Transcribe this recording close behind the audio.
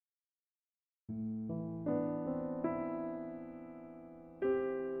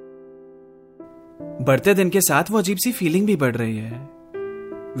बढ़ते दिन के साथ वो अजीब सी फीलिंग भी बढ़ रही है।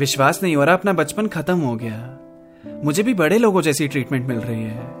 विश्वास नहीं हो रहा अपना बचपन खत्म हो गया। मुझे भी बड़े लोगों जैसी ट्रीटमेंट मिल रही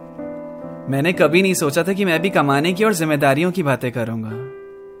है। मैंने कभी नहीं सोचा था कि मैं भी कमाने की और जिम्मेदारियों की बातें करूंगा।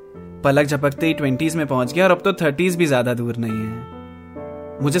 पलक झपकते ही 20s में पहुंच गया और अब तो 30s भी ज्यादा दूर नहीं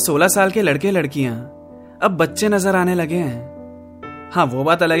है। मुझे 16 साल के लड़के लड़कियां अब बच्चे नजर आने लगे हैं। हाँ, वो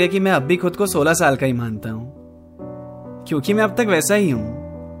बात अलग है कि मैं अब भी खुद को 16 साल का ही मानता हूं, क्योंकि मैं अब तक वैसा ही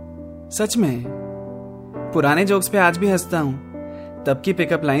हूं। सच में पुराने जोक्स पे आज भी हंसता हूं, तब की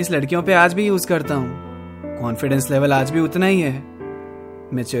पिकअप लाइंस लड़कियों पे आज भी यूज करता हूं। कॉन्फिडेंस लेवल आज भी उतना ही है।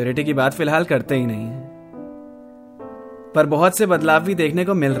 मैच्योरिटी की बात फिलहाल करते ही नहीं है, पर बहुत से बदलाव भी देखने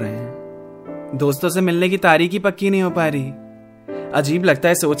को मिल रहे हैं। दोस्तों से मिलने की तारीख ही पक्की नहीं हो पा रही। अजीब लगता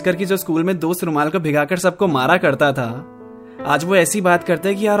है सोचकर कि जो स्कूल में दोस्त रुमाल को भिगाकर सबको मारा करता था, आज वो ऐसी बात करते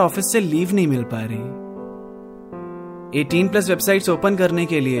हैं कि यार ऑफिस से लीव नहीं मिल पा रही। 18+ वेबसाइट्स ओपन करने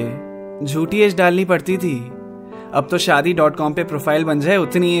के लिए झूठी एज डालनी पड़ती थी। अब तो शादी.com पे प्रोफाइल बन जाए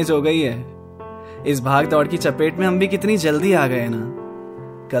उतनी एज हो गई है। इस भाग दौड़ की चपेट में हम भी कितनी जल्दी आ गए ना।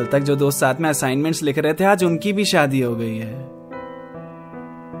 कल तक जो दोस्त साथ में असाइनमेंट्स लिख रहे थे, आज उनकी भी शादी हो गई है।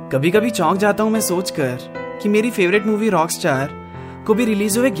 कभी कभी चौंक जाता हूं मैं सोचकर कि मेरी फेवरेट मूवी रॉकस्टार को भी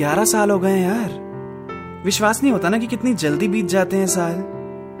रिलीज हुए 11 साल हो गए हैं यार। विश्वास नहीं होता ना कि कितनी जल्दी बीत जाते हैं साल।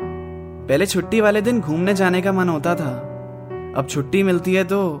 पहले छुट्टी वाले दिन घूमने जाने का मन होता था, अब छुट्टी मिलती है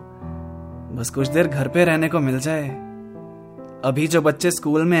तो बस कुछ देर घर पे रहने को मिल जाए। अभी जो बच्चे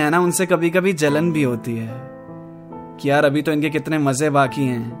स्कूल में है ना, उनसे कभी कभी जलन भी होती है कि यार अभी तो इनके कितने मजे बाकी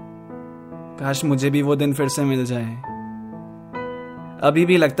हैं, काश मुझे भी वो दिन फिर से मिल जाए। अभी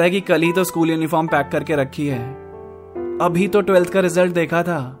भी लगता है कि कल ही तो स्कूल यूनिफॉर्म पैक करके रखी है, अभी तो 12th का रिजल्ट देखा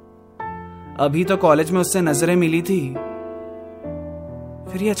था, अभी तो कॉलेज में उससे नजरें मिली थी।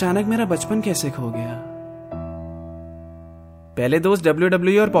 फिर ये अचानक मेरा बचपन कैसे खो गया। पहले दोस्त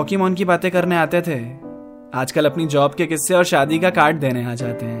WWE और पॉकीमॉन की बातें करने आते थे, आजकल अपनी जॉब के किस्से और शादी का कार्ड देने आ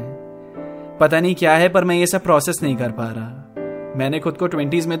जाते हैं। पता नहीं क्या है, पर मैं ये सब प्रोसेस नहीं कर पा रहा। मैंने खुद को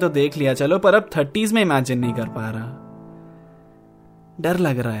 20s में तो देख लिया चलो, पर अब 30s में इमेजिन नहीं कर पा रहा। डर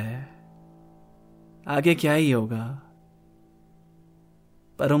लग रहा है आगे क्या ही होगा,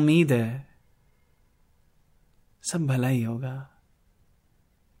 पर उम्मीद है सब भला ही होगा,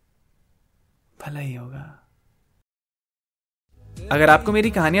 भला ही होगा। अगर आपको मेरी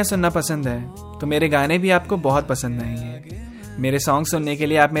कहानियां सुनना पसंद है तो मेरे गाने भी आपको बहुत पसंद आएंगे। मेरे सॉन्ग सुनने के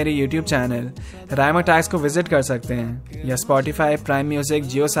लिए आप मेरे YouTube चैनल रायमा टैक्स को विजिट कर सकते हैं, या Spotify, प्राइम म्यूजिक,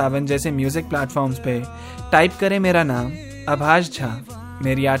 जियो सावन जैसे म्यूजिक प्लेटफॉर्म्स पे टाइप करें मेरा नाम अभाष झा।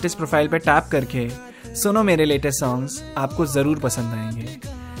 मेरी आर्टिस्ट प्रोफाइल पे टैप करके सुनो मेरे लेटेस्ट सॉन्ग्स, आपको जरूर पसंद आएंगे।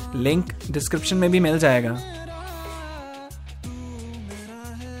 लिंक डिस्क्रिप्शन में भी मिल जाएगा।